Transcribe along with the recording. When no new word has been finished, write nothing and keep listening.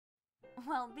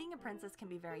Well, being a princess can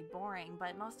be very boring,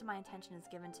 but most of my attention is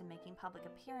given to making public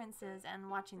appearances and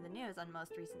watching the news on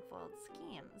most recent foiled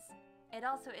schemes. It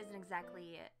also isn't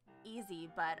exactly easy,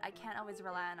 but I can't always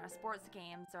rely on our sports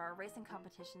games or our racing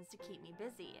competitions to keep me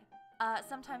busy.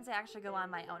 Sometimes I actually go on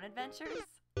my own adventures.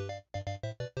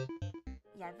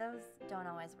 Yeah, those don't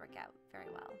always work out very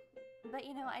well. But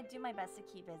I do my best to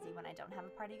keep busy when I don't have a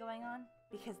party going on,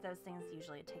 because those things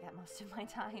usually take up most of my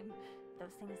time.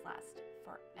 Those things last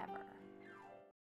forever.